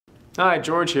Hi,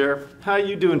 George here. How are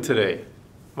you doing today?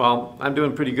 Well, I'm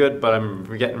doing pretty good, but I'm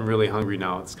getting really hungry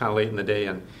now. It's kind of late in the day,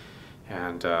 and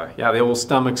yeah, the old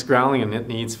stomach's growling and it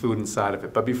needs food inside of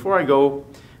it. But before I go,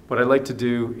 what I'd like to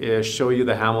do is show you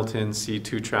the Hamilton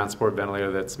C2 Transport Ventilator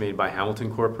that's made by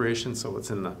Hamilton Corporation. So it's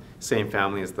in the same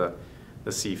family as the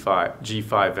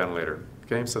G5 ventilator.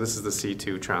 Okay, so this is the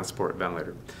C2 Transport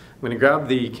Ventilator. I'm going to grab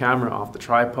the camera off the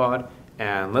tripod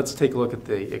and let's take a look at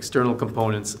the external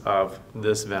components of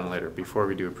this ventilator before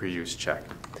we do a pre-use check.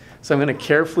 So I'm going to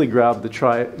carefully grab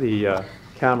the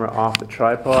camera off the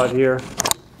tripod here.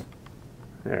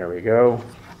 There we go.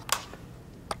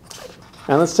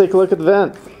 And let's take a look at the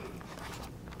vent.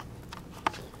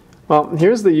 Well,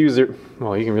 here's the user.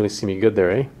 Well, you can really see me good there,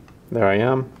 eh? There I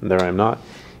am, and there I'm not.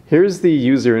 Here's the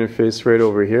user interface right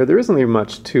over here. There isn't really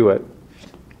much to it.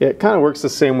 It kind of works the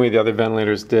same way the other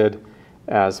ventilators did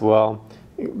as well.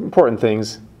 Important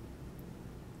things: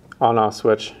 on-off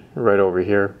switch right over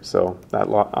here, so that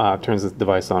turns the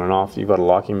device on and off. You've got a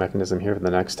locking mechanism here for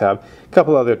the next tab. A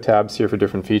couple other tabs here for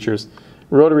different features.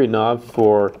 Rotary knob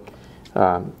for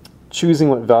choosing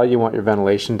what value you want your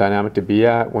ventilation dynamic to be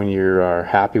at. When you are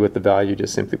happy with the value,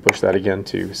 just simply push that again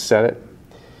to set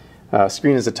it.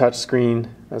 Screen is a touch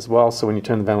screen as well, so when you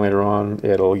turn the ventilator on,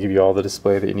 it'll give you all the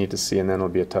display that you need to see, and then it'll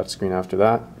be a touch screen after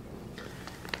that.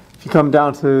 If you come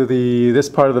down to this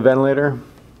part of the ventilator,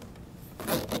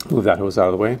 move that hose out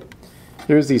of the way.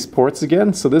 Here's these ports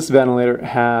again. So this ventilator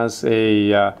has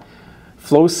a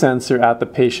flow sensor at the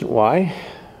patient Y,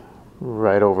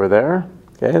 right over there.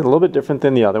 Okay, a little bit different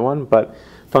than the other one, but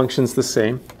functions the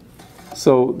same.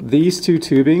 So these two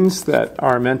tubings that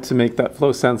are meant to make that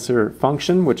flow sensor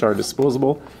function, which are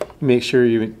disposable, make sure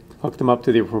you hook them up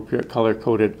to the appropriate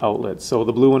color-coded outlet. So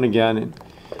the blue one again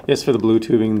is for the blue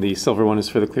tubing, the silver one is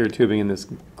for the clear tubing, and this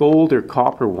gold or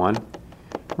copper one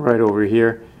right over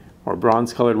here, or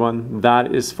bronze colored one,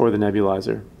 that is for the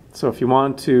nebulizer. So if you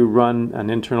want to run an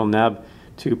internal neb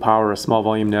to power a small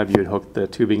volume neb, you would hook the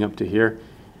tubing up to here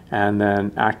and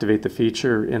then activate the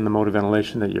feature in the mode of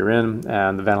ventilation that you're in,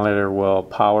 and the ventilator will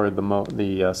power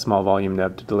the small volume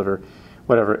neb to deliver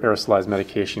whatever aerosolized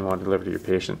medication you want to deliver to your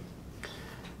patient.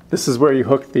 This is where you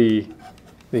hook the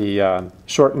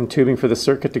shortened tubing for the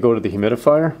circuit to go to the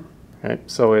humidifier. Right?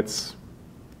 So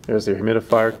there's your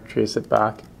humidifier, trace it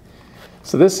back.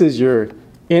 So this is your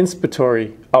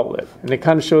inspiratory outlet, and it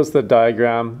kind of shows the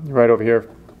diagram right over here,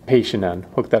 patient end.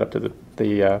 Hook that up to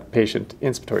the patient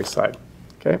inspiratory side.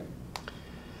 Okay,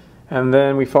 and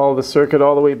then we follow the circuit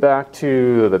all the way back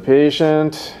to the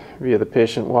patient via the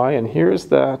patient Y, and here's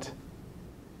that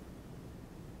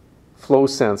flow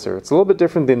sensor. It's a little bit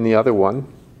different than the other one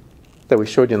that we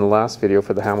showed you in the last video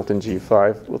for the Hamilton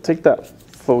G5. We'll take that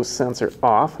flow sensor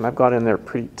off, and I've got in there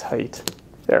pretty tight.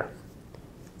 There.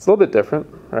 It's a little bit different,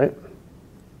 right?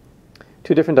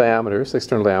 Two different diameters,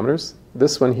 external diameters.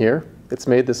 This one here, it's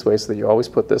made this way so that you always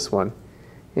put this one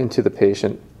into the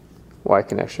patient Y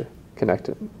connector.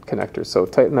 So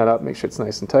tighten that up, make sure it's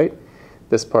nice and tight.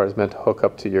 This part is meant to hook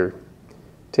up to your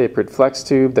tapered flex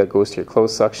tube that goes to your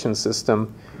closed suction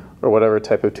system, or whatever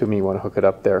type of tubing you want to hook it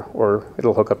up there, or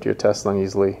it'll hook up to your test lung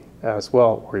easily as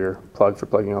well, or your plug for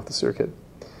plugging off the circuit.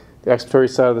 The expiratory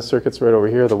side of the circuit's right over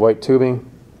here. The white tubing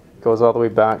goes all the way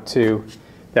back to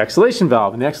the exhalation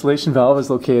valve, and the exhalation valve is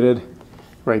located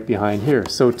right behind here.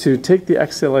 So to take the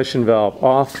exhalation valve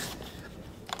off,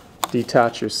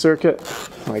 detach your circuit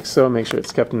like so, make sure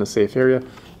it's kept in a safe area.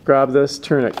 Grab this,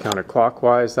 turn it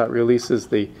counterclockwise, that releases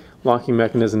the locking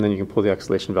mechanism, then you can pull the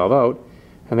exhalation valve out,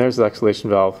 and there's the exhalation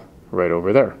valve right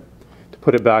over there. To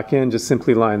put it back in, just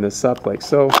simply line this up like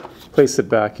so, place it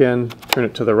back in, turn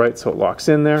it to the right so it locks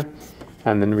in there,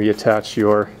 and then reattach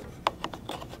your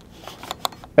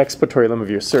expiratory limb of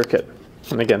your circuit.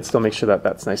 And again, still make sure that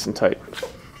that's nice and tight.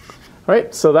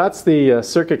 Alright, so that's the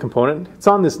circuit component. It's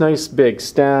on this nice big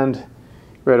stand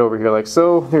right over here like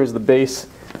so. Here's the base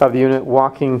of the unit,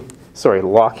 locking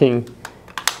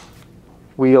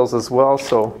wheels as well,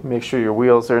 so make sure your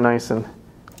wheels are nice and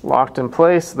locked in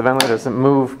place. The ventilator doesn't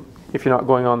move if you're not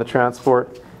going on the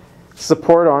transport.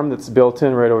 Support arm that's built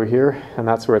in right over here, and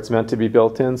that's where it's meant to be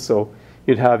built in, so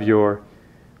you'd have your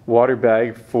water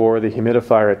bag for the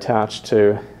humidifier attached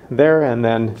to there, and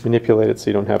then manipulate it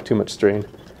so you don't have too much strain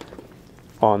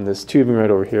on this tubing right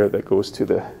over here that goes to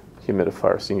the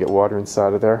humidifier, so you can get water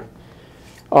inside of there.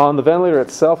 On the ventilator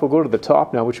itself, we'll go to the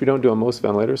top now, which we don't do on most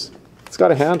ventilators. It's got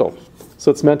a handle,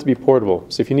 so it's meant to be portable.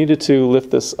 So if you needed to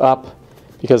lift this up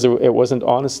because it wasn't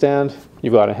on a stand,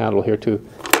 you've got a handle here to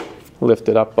lift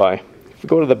it up by. If we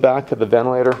go to the back of the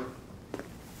ventilator,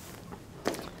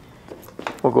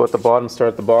 we'll go at the bottom, start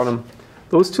at the bottom.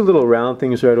 Those two little round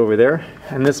things right over there,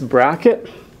 and this bracket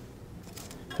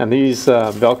And these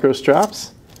Velcro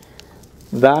straps,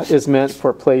 that is meant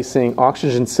for placing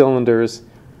oxygen cylinders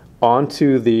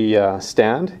onto the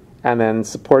stand and then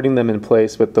supporting them in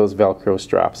place with those Velcro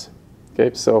straps.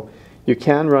 Okay, so you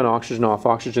can run oxygen off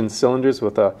oxygen cylinders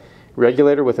with a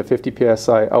regulator with a 50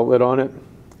 psi outlet on it,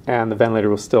 and the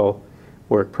ventilator will still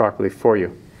work properly for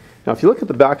you. Now if you look at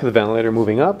the back of the ventilator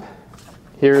moving up,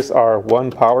 here's our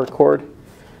one power cord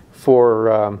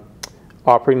for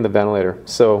operating the ventilator.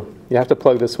 So you have to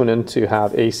plug this one in to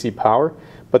have AC power,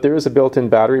 but there is a built-in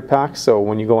battery pack, so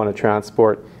when you go on a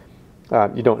transport,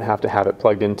 you don't have to have it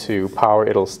plugged into power.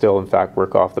 It'll still, in fact,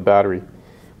 work off the battery.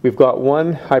 We've got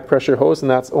one high-pressure hose,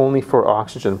 and that's only for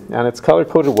oxygen. And it's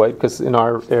color-coded white because in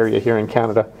our area here in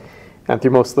Canada, and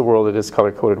through most of the world, it is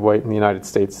color-coded white. In the United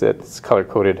States, it's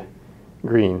color-coded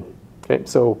green. Okay,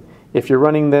 so if you're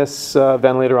running this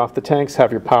ventilator off the tanks,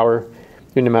 have your power,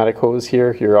 your pneumatic hose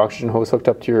here, your oxygen hose hooked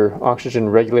up to your oxygen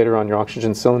regulator on your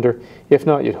oxygen cylinder. If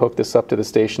not, you'd hook this up to the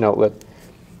station outlet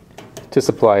to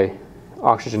supply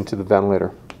oxygen to the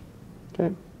ventilator.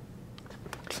 Okay.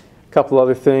 A couple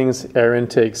other things, air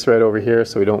intakes right over here,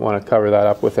 so we don't want to cover that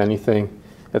up with anything,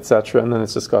 etc. And then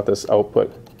it's just got this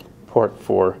output port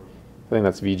for, I think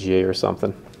that's VGA or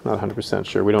something. Not 100%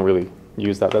 sure. We don't really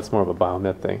use that. That's more of a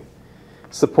biomed thing.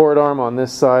 Support arm on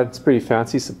this side. It's a pretty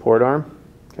fancy support arm.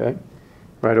 Okay,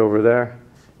 right over there,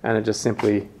 and it just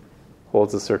simply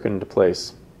holds the circuit into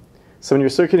place. So when you're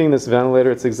circuiting this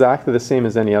ventilator, it's exactly the same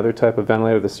as any other type of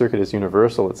ventilator. The circuit is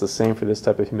universal. It's the same for this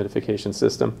type of humidification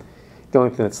system. The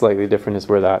only thing that's slightly different is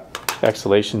where that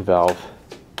exhalation valve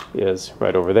is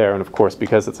right over there. And of course,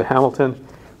 because it's a Hamilton,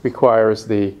 requires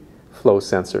the flow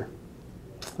sensor.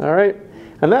 All right,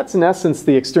 and that's in essence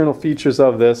the external features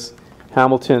of this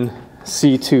Hamilton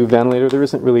C2 ventilator. There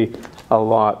isn't really a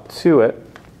lot to it.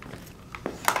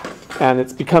 And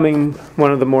it's becoming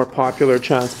one of the more popular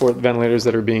transport ventilators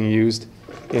that are being used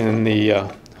in the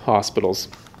hospitals.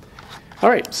 All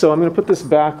right, so I'm going to put this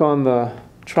back on the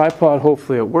tripod.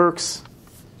 Hopefully it works.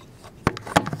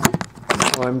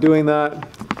 While I'm doing that,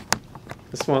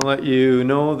 just want to let you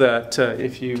know that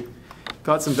if you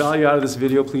got some value out of this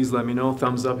video, please let me know.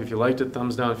 Thumbs up if you liked it,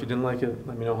 thumbs down if you didn't like it.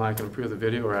 Let me know how I can improve the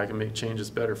video or I can make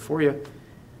changes better for you.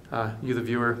 You the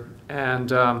viewer,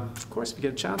 and of course if you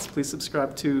get a chance, please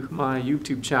subscribe to my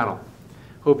YouTube channel.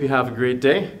 Hope you have a great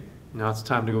day. Now it's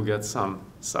time to go get some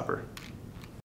supper.